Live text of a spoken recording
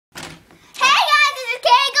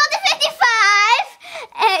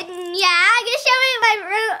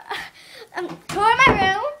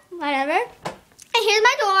here's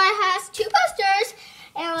my door. It has 2 posters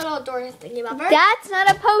and a little door thingy bobber. That's not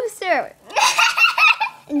a poster.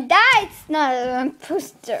 That's not a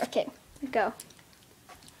poster. Okay, go.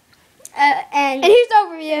 And here's the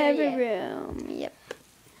overview of the room. Yep.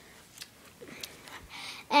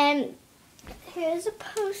 And here's a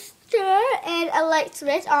poster and a light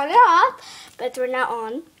switch on and off, but we're not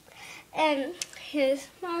on. And here's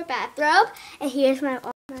my bathrobe, and here's my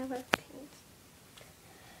work pants.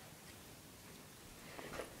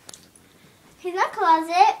 Here's my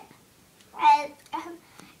closet, and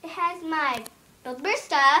it has my Build-A-Bear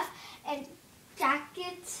stuff, and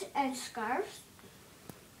jackets and scarves,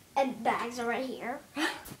 and bags are right here.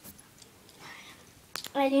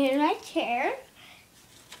 And here's my chair,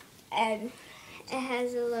 and it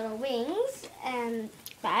has a little wings and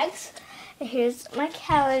bags. And here's my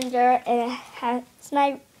calendar, and it has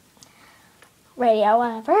my radio,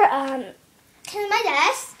 whatever. Here's my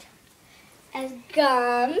desk, and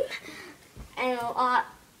gum, and a lot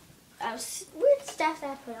of weird stuff that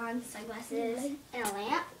I put on, sunglasses, and a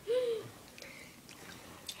lamp,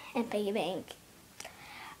 and piggy bank.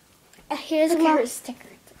 Here's Look at her sticker.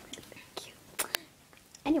 Cute.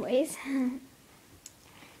 Anyways,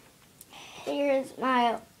 here's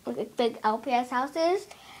my big LPS houses.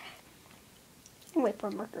 wait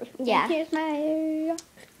for Mercury. Yeah. Here's my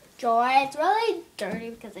Drawer. It's really dirty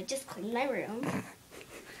because I just cleaned my room.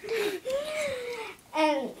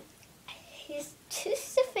 And here's 2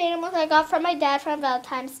 stuffed animals I got from my dad from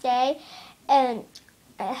Valentine's Day. And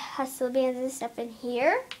it has Sylvians and stuff in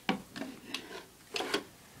here.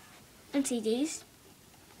 And CDs.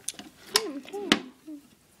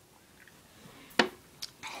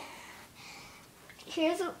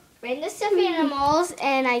 Here's a random stuffed animals,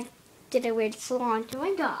 and I did a weird salon to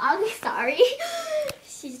my dog. Sorry.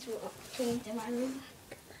 She's walking into my room.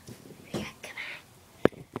 Yeah, come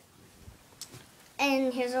on.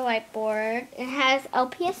 And here's a whiteboard. It has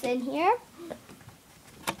LPS in here.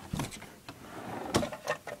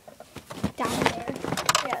 down there.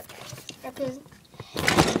 Yeah. There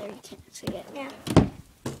you can't see it. Yeah.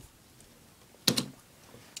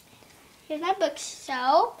 Here's my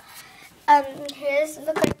bookshelf. Here's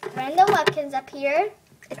the random webkins up here.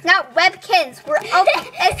 It's not Webkins. We're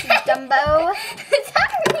LPS, Dumbo.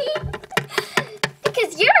 Sorry.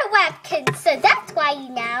 Because you're a webkin, so that's why you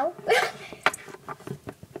know.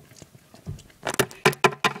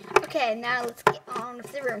 Okay, now let's get on with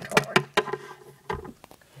the room tour.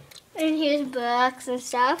 And here's books and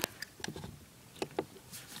stuff.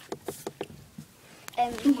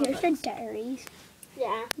 And Here's her diaries.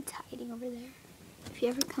 yeah. It's hiding over there. If you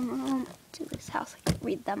ever come home to this house, like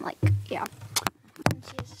read them, like yeah. And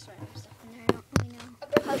she has just random stuff in there. I don't really know.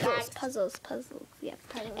 Puzzles. Yeah.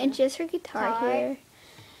 And she has her guitar here.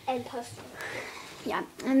 And poster. Yeah.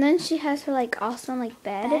 And then she has her like awesome like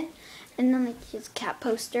bed. And then like she has a cat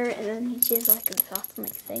poster. And then she has like this awesome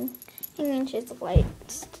like thing. And then she has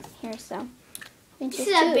lights here. So. And This is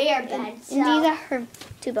a bear bed. And these are her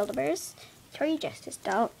 2 Build-A-Bears. Tori Justice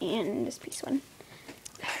doll and this piece one.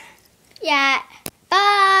 Yeah.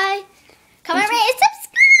 Bye. Comment, rate, and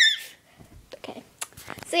subscribe. Okay.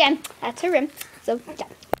 So yeah, that's her room. So yeah.